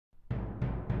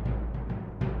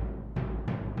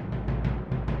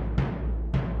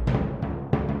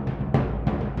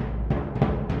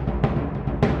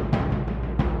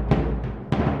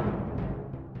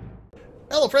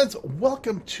Hello friends,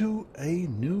 welcome to a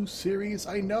new series.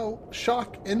 I know,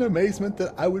 shock and amazement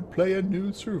that I would play a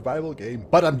new survival game,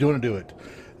 but I'm doing it.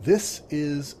 This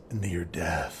is Near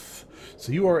Death.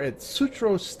 So you are at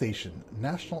Sutro Station,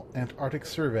 National Antarctic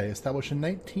Survey, established in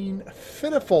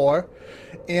 1954,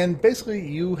 and basically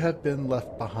you have been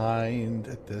left behind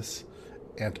at this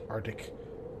Antarctic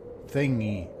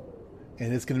thingy,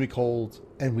 and it's going to be cold,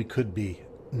 and we could be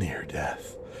near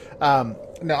death.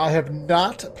 Now, I have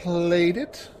not played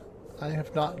it. I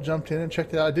have not jumped in and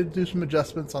checked it out. I did do some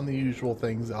adjustments on the usual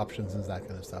things, options and that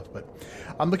kind of stuff. But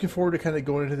I'm looking forward to kind of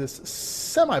going into this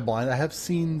semi-blind. I have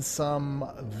seen some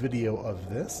video of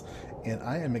this, and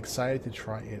I am excited to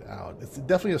try it out. It's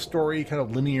definitely a story, kind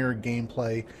of linear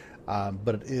gameplay,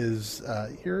 but it is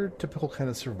your typical kind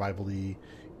of survival-y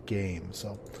game.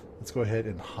 So let's go ahead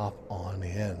and hop on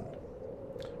in.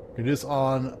 We're going to do this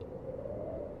on...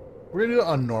 We're going to do it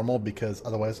on normal because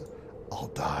otherwise I'll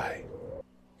die.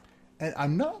 And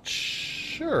I'm not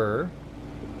sure...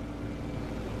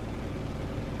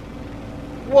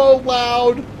 Whoa,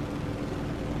 loud!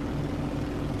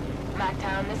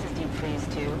 Mactown, this is Deep Freeze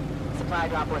 2. Supply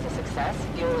drop was a success.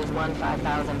 Fuel is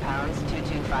 15,000 pounds,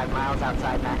 225 miles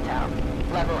outside Mactown.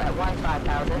 Level at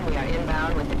 15,000. We are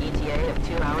inbound with an ETA of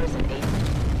 2 hours and 8 minutes.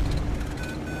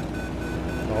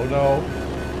 Oh no.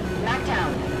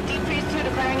 Mactown, Deep Freeze 2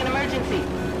 declaring an emergency.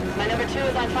 My number 2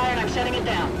 is on fire and I'm shutting it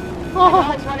down.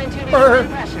 Acknowledge 1 and 2 reducing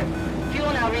pressure.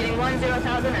 Fuel now reading 10,000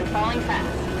 and falling fast.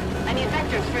 I need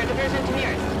vectors for a diversion to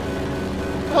nearest.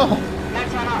 Oh.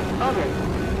 Mactown off. Over.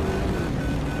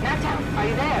 Mactown, are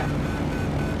you there?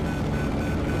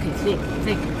 Okay,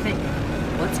 think.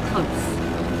 What's close?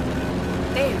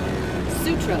 There.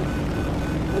 Sutro.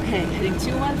 Okay, heading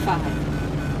 215.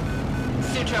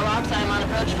 Sutro Ops, I am on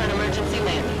approach for an emergency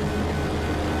landing.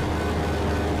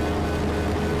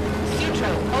 Sutro,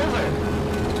 over.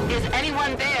 Is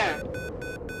anyone there?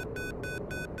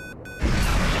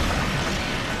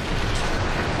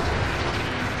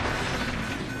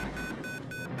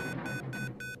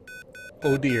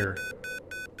 Oh dear.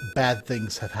 Bad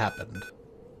things have happened.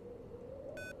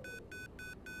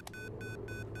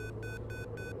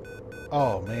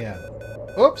 Oh man.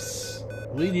 Oops!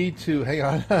 We need to, hang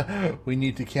on, we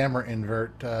need to camera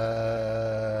invert,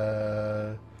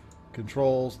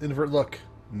 controls, invert look.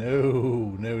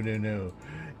 No.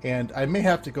 And I may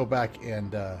have to go back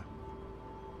and, there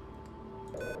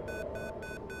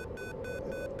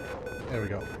we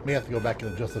go. May have to go back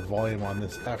and adjust the volume on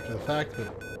this after the fact,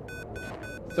 but...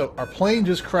 So, our plane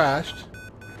just crashed.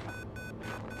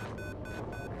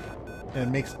 And it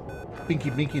makes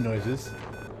binky noises.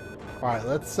 Alright,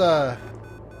 let's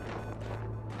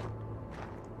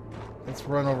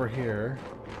run over here.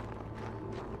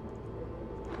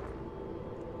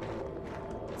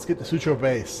 Let's get to Sutro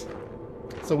base.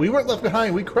 So we weren't left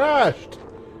behind, we crashed!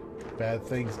 Bad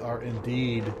things are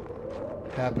indeed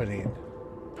happening.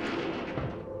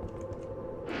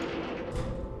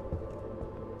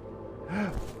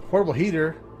 Portable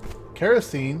heater.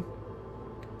 Kerosene.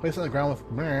 Placed on the ground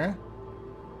with... Meh.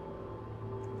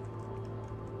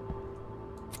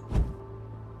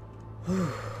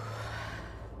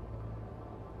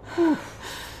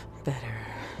 Better.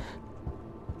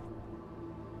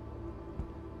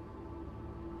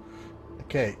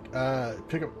 Okay,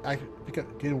 pick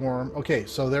up, get warm. Okay,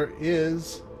 so there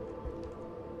is...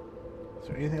 Is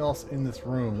there anything else in this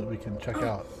room that we can check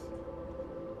out?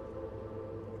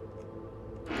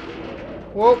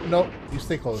 Whoa, nope, you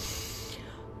stay close.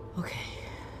 Okay.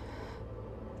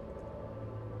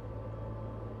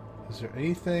 Is there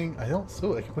anything... I don't...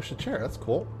 So I can push the chair, that's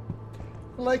cool.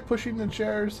 I like pushing the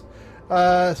chairs.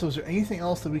 So is there anything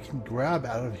else that we can grab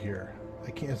out of here?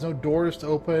 I can't... There's no doors to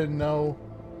open, no...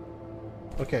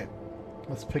 Okay,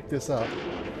 let's pick this up.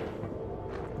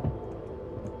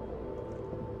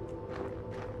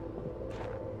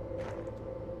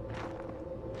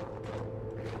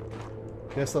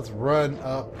 Guess let's run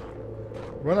up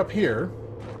here.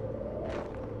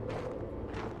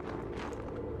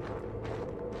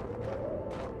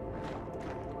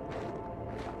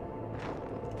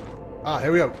 Ah,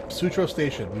 here we go. Sutro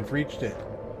Station. We've reached it.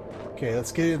 Okay,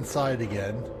 let's get inside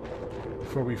again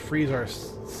before we freeze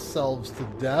ourselves to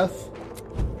death.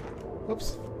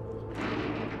 Whoops.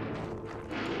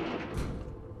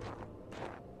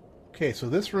 Okay, so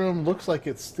this room looks like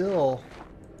it's still...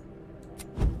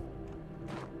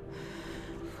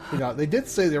 You know, they did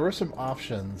say there were some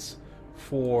options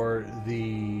for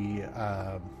the...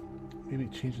 maybe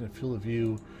changing the field of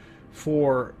view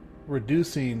for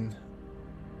reducing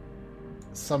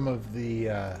some of the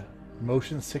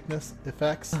motion sickness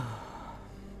effects.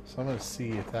 So I'm going to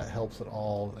see if that helps at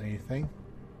all with anything.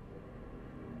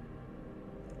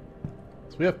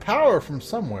 we have power from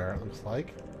somewhere, it looks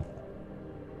like.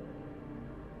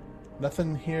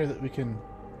 Nothing here that we can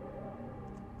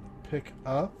pick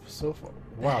up so far.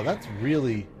 Wow, that's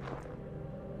really...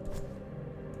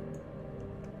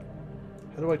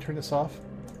 How do I turn this off?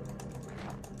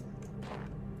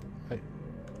 I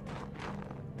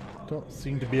don't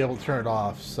seem to be able to turn it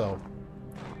off, so...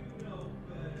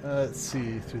 let's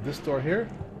see, through this door here.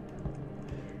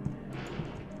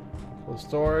 Close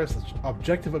doors.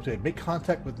 Objective update. Make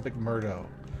contact with McMurdo.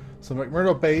 So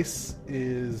McMurdo base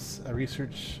is a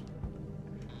research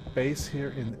base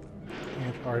here in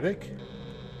Antarctic.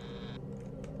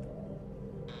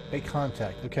 Make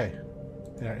contact. Okay.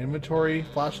 In our inventory,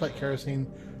 flashlight, kerosene,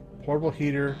 portable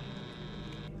heater.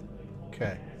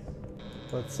 Okay.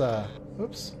 Let's,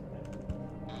 oops.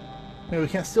 Maybe we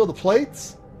can't steal the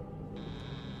plates?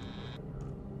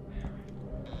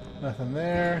 Nothing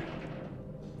there.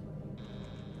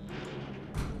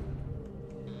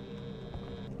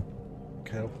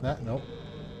 Okay, open that. Nope.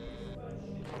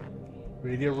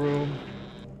 Radio room.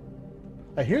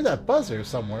 I hear that buzzer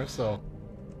somewhere, so...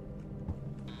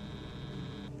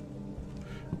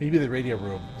 Maybe the radio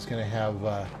room is going to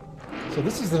have... So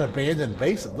this is an abandoned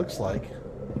base, it looks like. I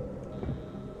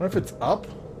wonder if it's up?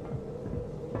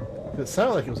 It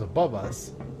sounded like it was above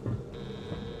us.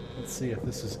 Let's see if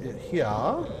this is it here.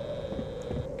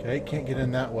 Okay, can't get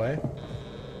in that way.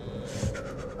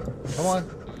 Come on.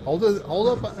 Hold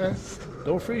up.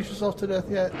 Don't freeze yourself to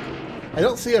death yet. I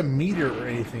don't see a meter or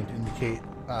anything to indicate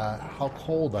how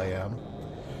cold I am.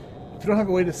 If you don't have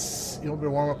a way to,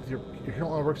 warm up with your heater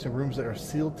only works in rooms that are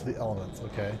sealed to the elements.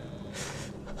 Okay.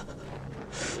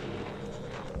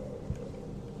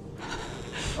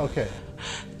 Okay.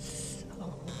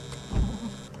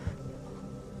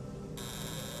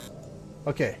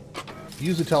 Okay.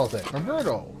 Use the teletype.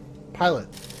 Roberto,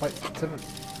 pilot. Flight 7.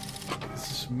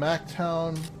 This is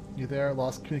Mactown. You there?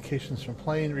 Lost communications from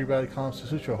plane. Rerouted comms to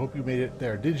Sutro. Hope you made it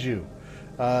there. Did you?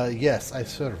 Yes, I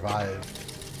survived.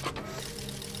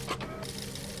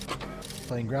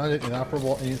 Plane grounded,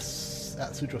 inoperable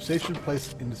at Sutro Station.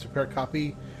 Placed in disrepair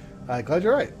copy. Glad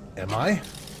you're right. Am I?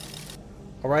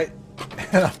 Alright.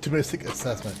 An optimistic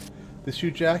assessment. This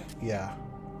you, Jack? Yeah.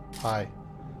 Hi.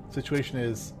 Situation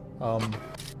is,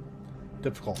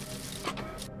 difficult.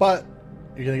 But,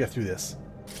 you're gonna get through this.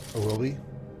 Or will we?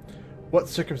 What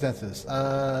circumstances?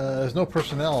 There's no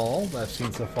personnel that I've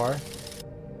seen so far.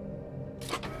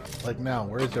 Like now,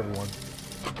 where is everyone?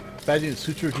 Bad news,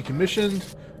 Sutro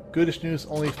decommissioned. Goodish news,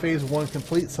 only phase 1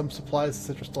 complete. Some supplies,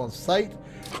 etc. still on site.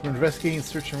 We're investigating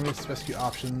search and rescue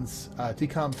options.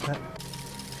 Decom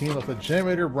team of a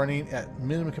generator running at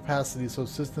minimum capacity, so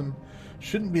system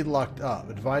shouldn't be locked up.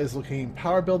 Advise locating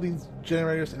power buildings,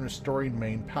 generators, and restoring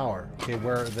main power. Okay,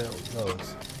 where are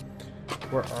those?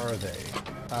 Where are they?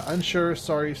 Unsure,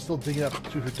 sorry, still digging up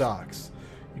to her docks.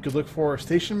 You could look for a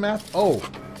station map. Oh,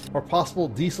 or possible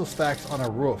diesel stacks on a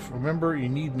roof. Remember, you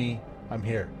need me. I'm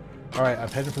here. Alright, I'm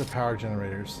heading for the power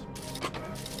generators.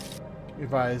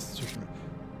 Advise,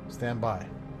 stand by.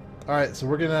 Alright, so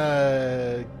we're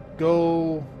gonna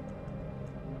go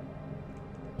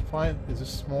find, is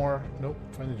this more? Nope,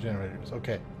 find the generators.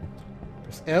 Okay.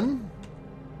 Press M.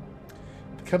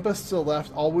 The compass to the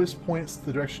left always points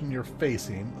the direction you're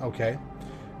facing. Okay.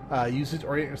 Use it to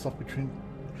orient yourself between...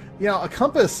 A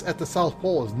compass at the South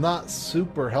Pole is not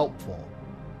super helpful.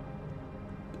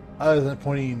 Other than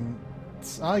pointing,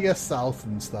 I guess, south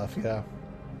and stuff, yeah.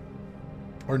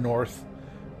 Or north.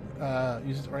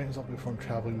 Use it to orient yourself before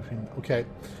traveling between... Okay.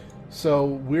 So,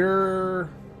 we're...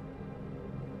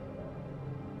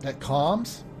 at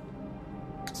comms.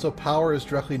 So, power is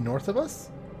directly north of us.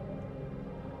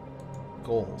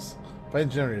 Goals. Find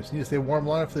generators. Need to stay warm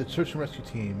long enough for the search and rescue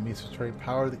team. Needs to restoring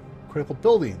power to the critical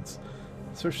buildings.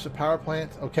 Search the power plant.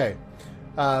 Okay.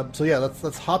 So yeah,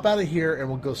 let's hop out of here and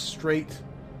we'll go straight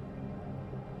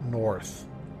north.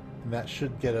 And that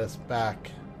should get us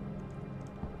back.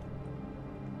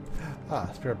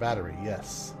 Spare battery.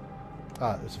 Yes.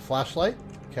 There's a flashlight.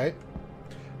 Okay.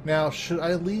 Now, should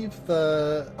I leave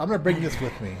the... I'm going to bring this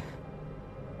with me.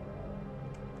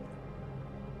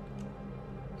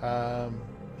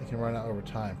 It can run out over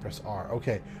time. Press R.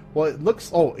 Okay. Well, it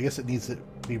looks... Oh, I guess it needs to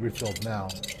be refilled now.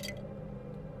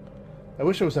 I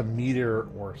wish there was a meter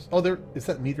or... Oh, there... Is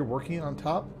that meter working on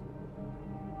top?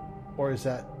 Or is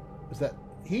that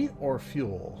heat or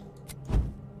fuel?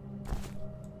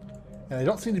 And I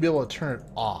don't seem to be able to turn it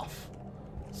off.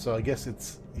 So I guess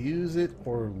it's use it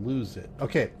or lose it.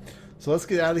 Okay. So let's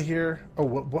get out of here. Oh,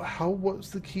 what's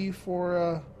the key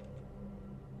for...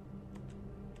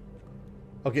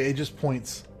 Okay, it just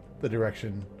points the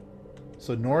direction.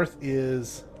 So north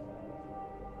is...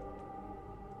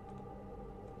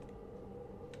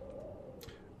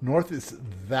 North is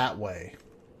that way.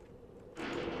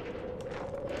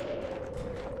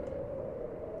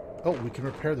 Oh, we can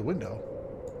repair the window.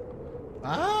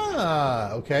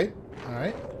 Ah, okay. All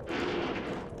right.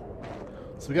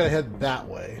 So we gotta head that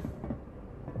way.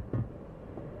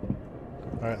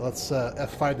 All right, let's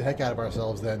F5 the heck out of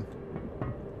ourselves then.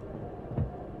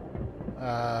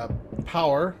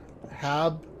 Power,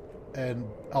 Hab, and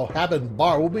Hab and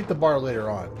bar. We'll beat the bar later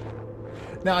on.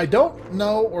 Now, I don't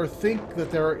know or think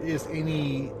that there is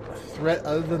any threat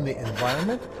other than the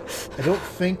environment. I don't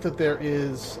think that there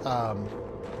is. I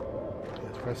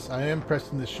am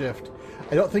pressing the shift.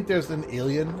 I don't think there's an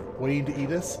alien waiting to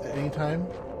eat us at any time.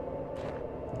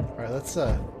 All right, let's.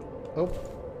 Oh,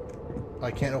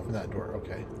 I can't open that door.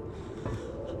 Okay.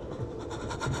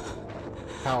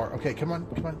 Power. Okay, come on,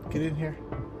 get in here.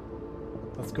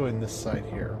 Let's go in this side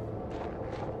here.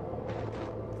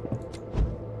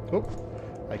 Oh,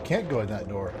 I can't go in that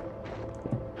door.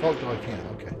 Oh, no, I can.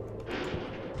 Okay.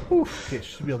 Whew. Okay, it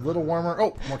should be a little warmer.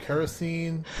 Oh, more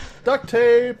kerosene. Duct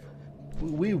tape.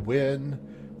 We win.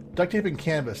 Duct tape and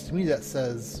canvas. To me, that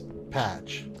says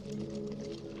patch.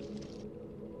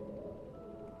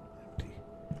 Empty.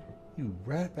 You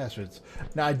rat bastards.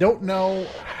 Now, I don't know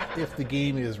if the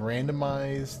game is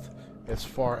randomized as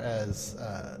far as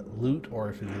loot or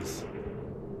if it is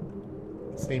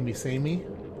samey.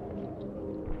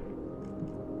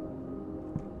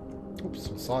 Oops,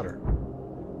 some solder.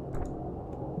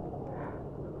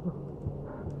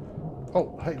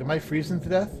 Oh, hey, am I freezing to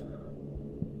death?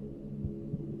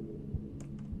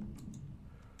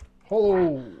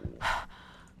 Oh.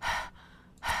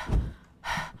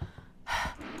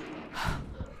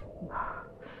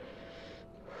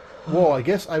 Whoa, I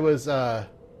guess I was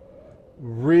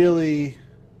really...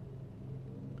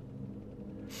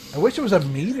 I wish it was a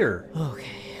meter. Okay.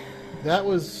 That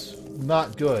was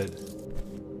not good.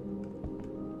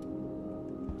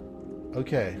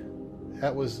 Okay.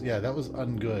 That was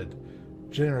ungood.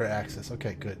 Generator access.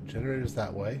 Okay, good. Generator's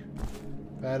that way.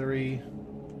 Battery.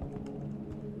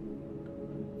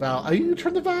 Valve. Are you gonna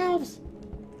turn the valves?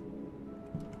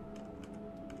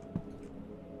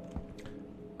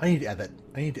 I need to add that.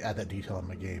 I need to add that detail in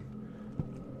my game.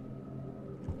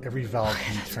 Every valve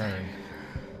can be turned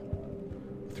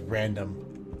with random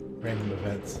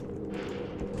events.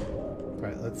 All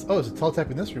right, let's. Oh, there's a teletype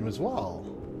in this room as well.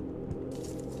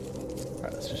 All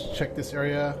right, let's just check this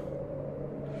area.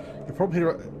 You're probably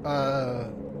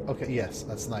okay. Yes,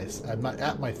 that's nice. I'm not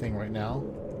at my thing right now.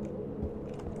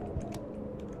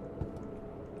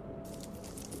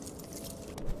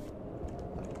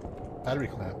 Battery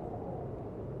clamp.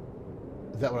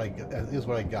 Is that what I got? That is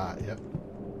what I got. Yep.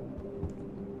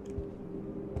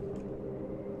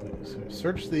 So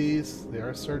search these. They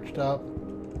are searched up.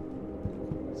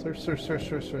 Search.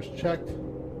 Checked.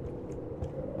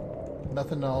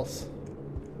 Nothing else.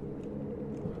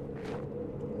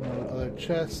 No other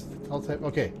chest. Teletype.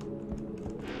 Okay.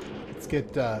 Let's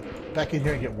get back in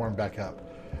here and get warmed back up.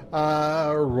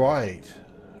 Right.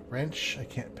 Wrench. I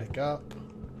can't pick up.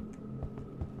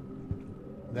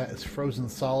 That is frozen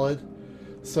solid.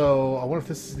 So I wonder if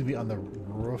this is going to be on the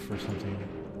roof or something.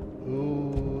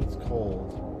 Ooh, it's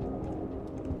cold.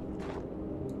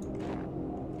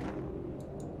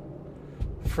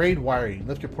 Frayed wiring.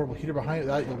 Lift your portable heater behind it.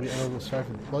 Without it, you'll be unable to strive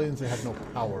for the billions that have no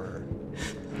power.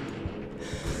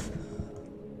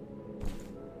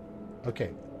 Okay.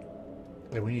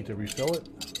 And we need to refill it.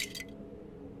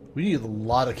 We need a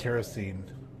lot of kerosene.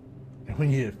 And we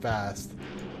need it fast.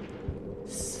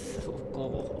 So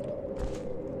cold.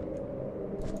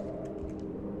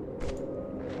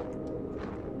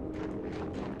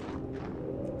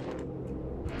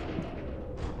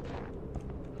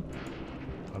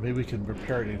 Maybe we can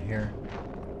repair it in here.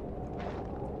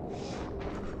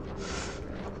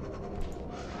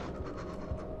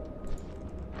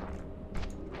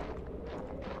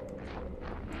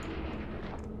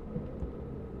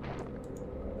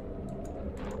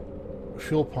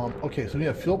 Fuel pump. Okay, so we need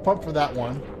a fuel pump for that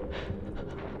one.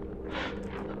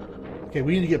 Okay,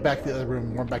 we need to get back to the other room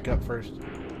and warm back up first.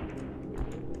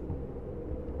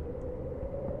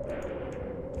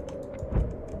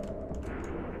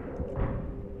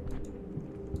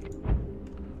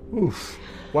 Oof.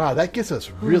 Wow, that gets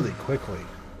us really quickly.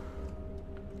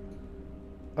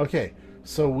 Okay,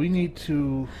 so we need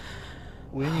to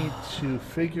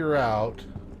figure out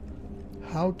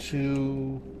how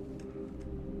to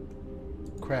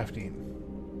crafting.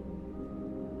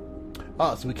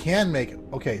 Oh, so we can make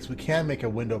a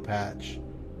window patch.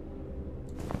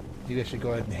 Maybe I should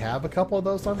go ahead and have a couple of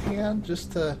those on hand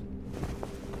just to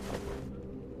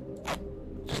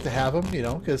have them, you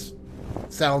know, because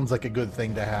sounds like a good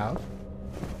thing to have.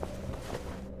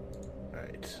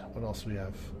 What else do we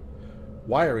have?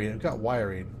 Wiring. We've got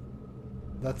wiring.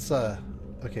 Let's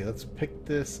okay, let's pick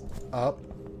this up.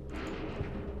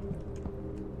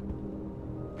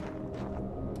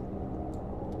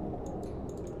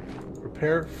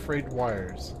 Repair frayed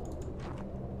wires.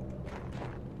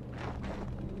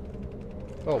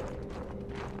 Oh.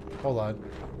 Hold on.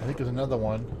 I think there's another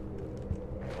one.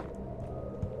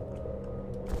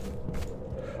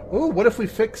 Oh, what if we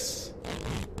fix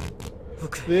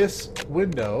this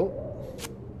window?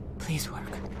 Please work.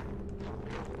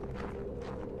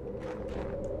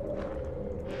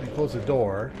 And close the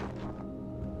door.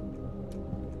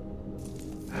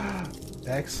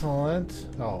 Excellent.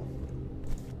 Oh.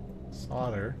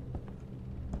 Solder.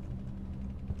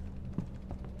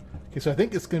 Okay, so I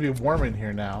think it's going to be warm in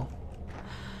here now.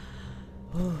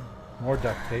 More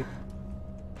duct tape.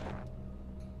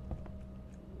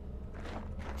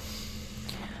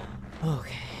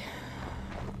 Okay.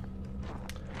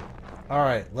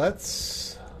 Alright,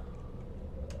 let's...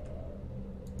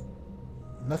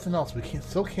 Nothing else. We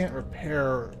still can't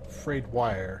repair frayed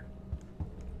wire.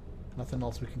 Nothing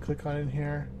else we can click on in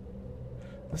here.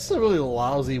 This is a really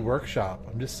lousy workshop.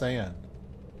 I'm just saying.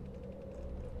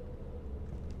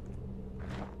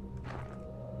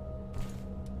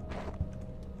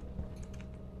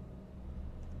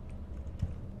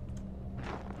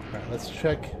 Alright, let's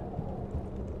check.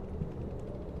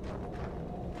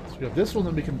 So we have this one,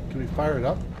 then can we fire it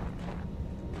up?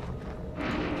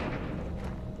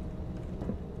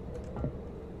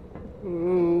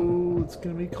 Ooh, it's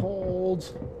gonna be cold.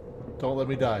 Don't let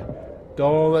me die.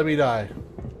 Don't let me die.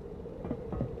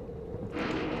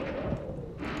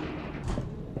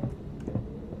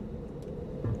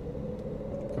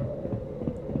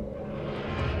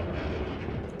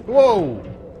 Whoa!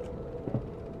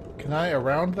 Can I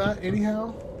around that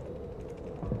anyhow?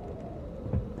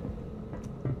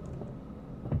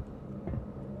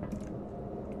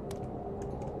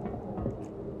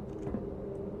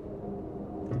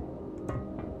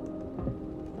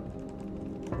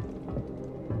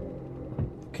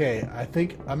 Okay, I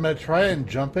think I'm going to try and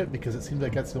jump it because it seems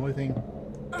like that's the only thing.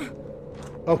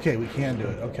 Okay, we can do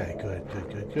it. Okay, good, good,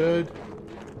 good, good.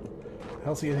 I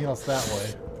don't see anything else that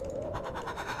way.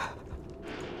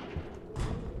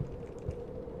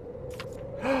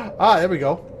 Ah, there we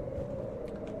go.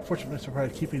 Fortunately, Mr.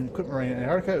 Pride, keeping equipment running in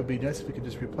Antarctica, it would be nice if we could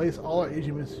just replace all our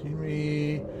aging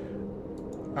machinery.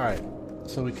 Alright,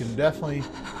 so we can definitely...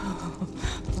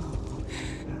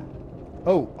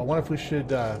 Oh, I wonder if we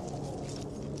should...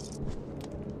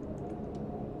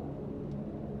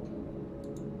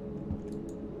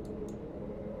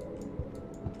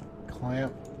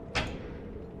 clamp.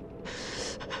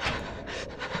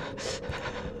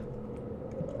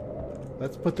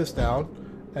 Let's put this down,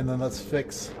 and then let's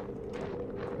fix...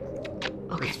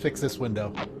 Okay. Let's fix this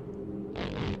window.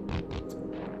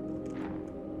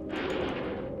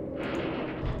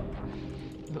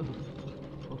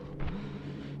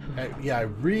 Yeah, I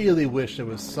really wish there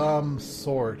was some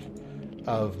sort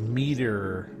of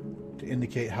meter to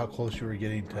indicate how close you were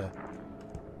getting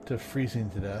to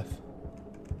freezing to death.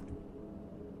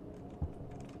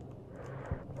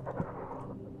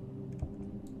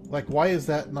 Like, why is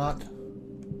that not...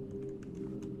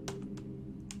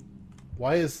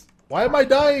 Why am I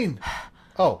dying?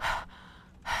 Oh.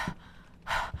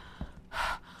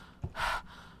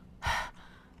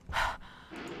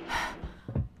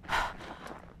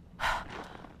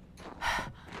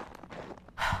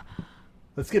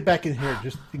 Let's get back in here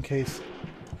just in case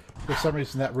for some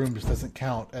reason that room just doesn't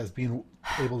count as being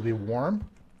able to be warm.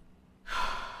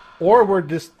 Or we're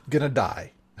just gonna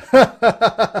die.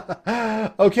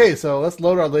 Okay, so let's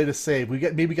load our latest save.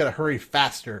 Maybe gotta hurry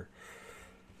faster.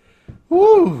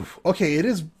 Woo! Okay,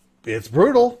 it's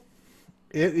brutal.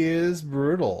 It is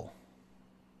brutal.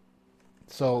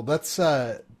 So let's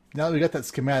now that we got that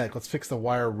schematic, let's fix the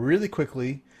wire really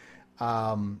quickly,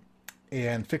 and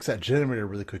fix that generator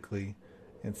really quickly,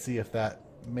 and see if that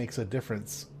makes a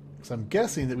difference. So I'm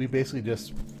guessing that we basically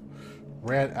just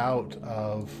ran out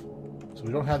of. So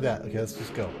we don't have that. Okay, let's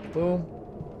just go. Boom.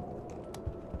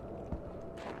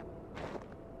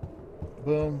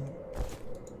 Boom.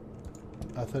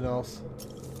 Nothing else.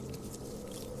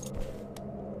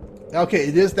 Okay,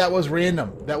 that was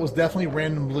random. That was definitely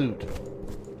random loot.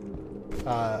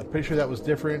 Pretty sure that was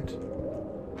different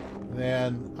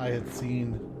than I had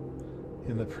seen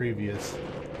in the previous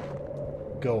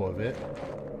go of it.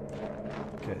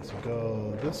 Okay, so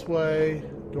go this way.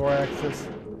 Door access.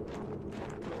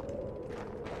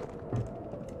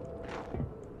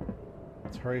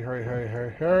 Let's hurry, hurry, hurry,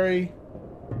 hurry, hurry.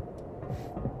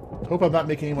 Hope I'm not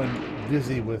making anyone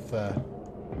dizzy with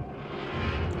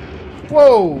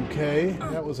Whoa, okay.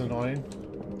 That was annoying.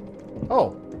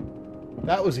 Oh.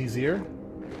 That was easier.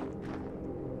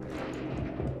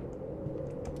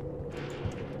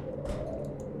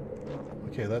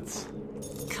 Okay, let's...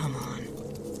 Come on.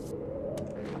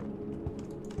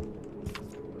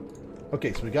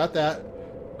 Okay, so we got that.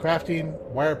 Crafting,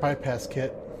 wire bypass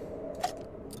kit.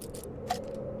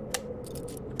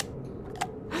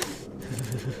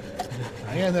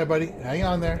 Hang on there, buddy. Hang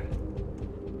on there.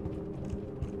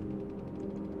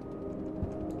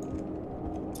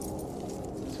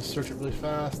 Let's just search it really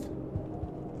fast.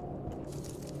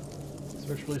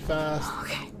 Search really fast.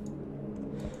 Okay.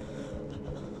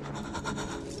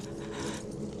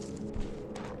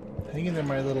 Hang in there,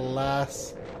 my little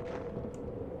lass.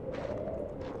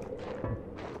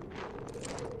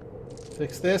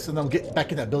 Fix this, and then we'll get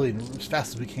back in that building as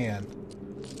fast as we can.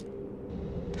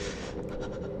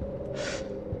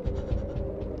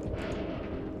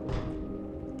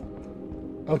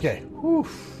 Okay. Whew.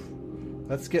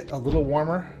 Let's get a little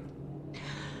warmer.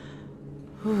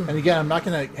 And again, I'm not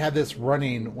going to have this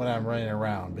running when I'm running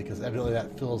around because evidently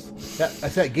that feels... I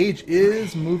said that gauge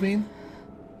is moving.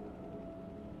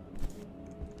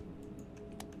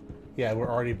 Yeah, we're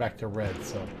already back to red,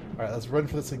 so... Alright, let's run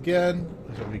for this again.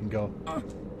 So we can go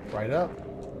right up.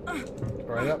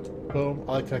 Right up. Boom.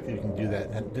 I like the fact that you can do that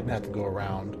and didn't have to go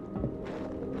around.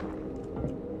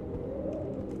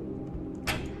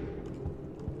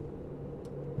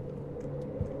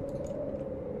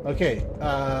 Okay,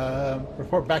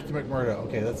 report back to McMurdo.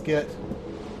 Okay, let's get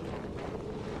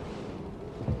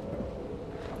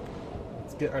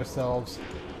ourselves...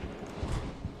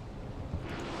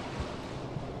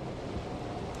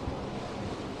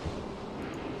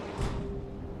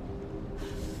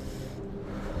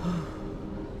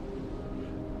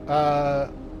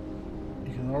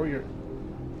 you can lower your...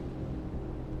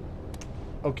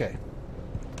 Okay.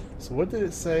 So what did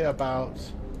it say about...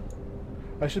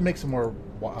 I should make some more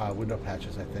window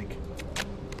patches, I think.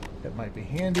 It might be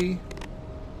handy.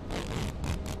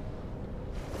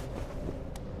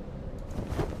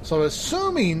 So I'm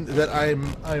assuming that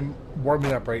I'm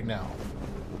warming up right now.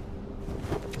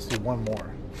 Let's do one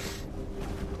more.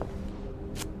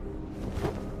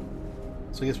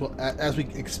 So I guess we'll, as we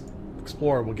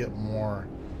explore, we'll get more.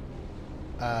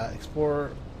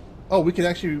 Explore. Oh, we can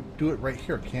actually do it right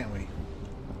here, can't we?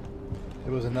 It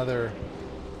was another.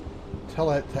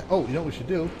 Oh, you know what we should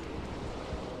do?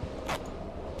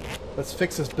 Let's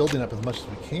fix this building up as much as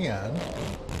we can.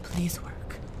 Please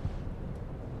work.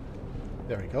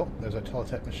 There we go. There's our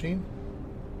teletech machine.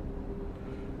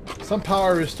 Some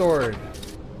power restored.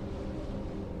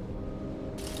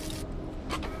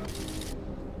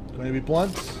 Going to be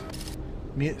blunt.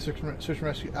 Search and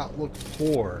rescue outlook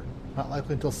 4. Not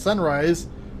likely until sunrise,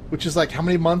 which is like how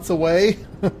many months away?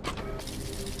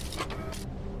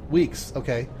 Weeks.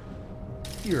 Okay.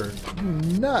 You're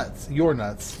nuts. You're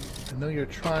nuts. I know you're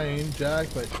trying, Jack,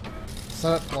 but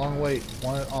sun up, long wait.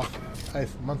 Wanted off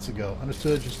ice months ago.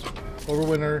 Understood. Just over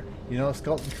winter. You know,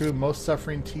 skeleton crew, most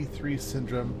suffering T3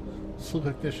 syndrome, sleep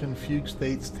ignition, fugue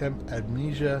states, temp,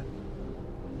 amnesia.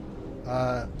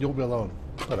 You'll be alone.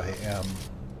 But I am.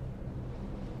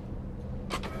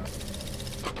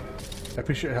 I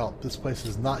appreciate your help. This place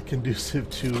is not conducive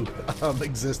to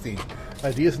existing.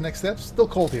 Ideas and next steps? Still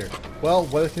cold here. Well,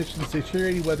 weather conditions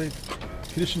deteriorating. Weather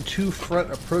condition 2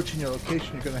 front approaching your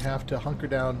location. You're going to have to hunker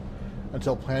down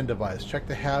until plan devised. Check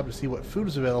the hab to see what food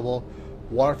is available.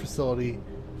 Water facility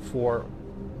for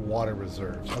water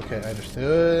reserves. Okay, I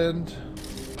understood.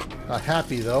 Not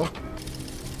happy though.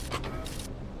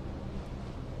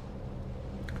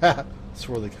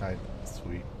 Swirly kind.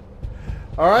 Sweet.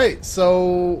 Alright,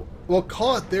 so we'll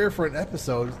call it there for an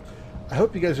episode. I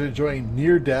hope you guys are enjoying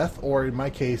near death, or in my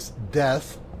case,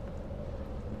 death.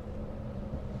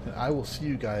 And I will see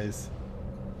you guys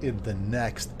in the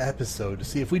next episode to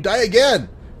see if we die again.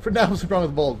 For now, I'm Sutro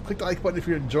RongoTheBold. Click the like button if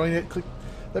you're enjoying it.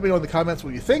 Let me know in the comments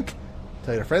what you think.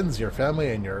 Tell your friends, your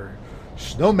family, and your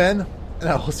snowmen. And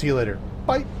I will see you later.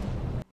 Bye.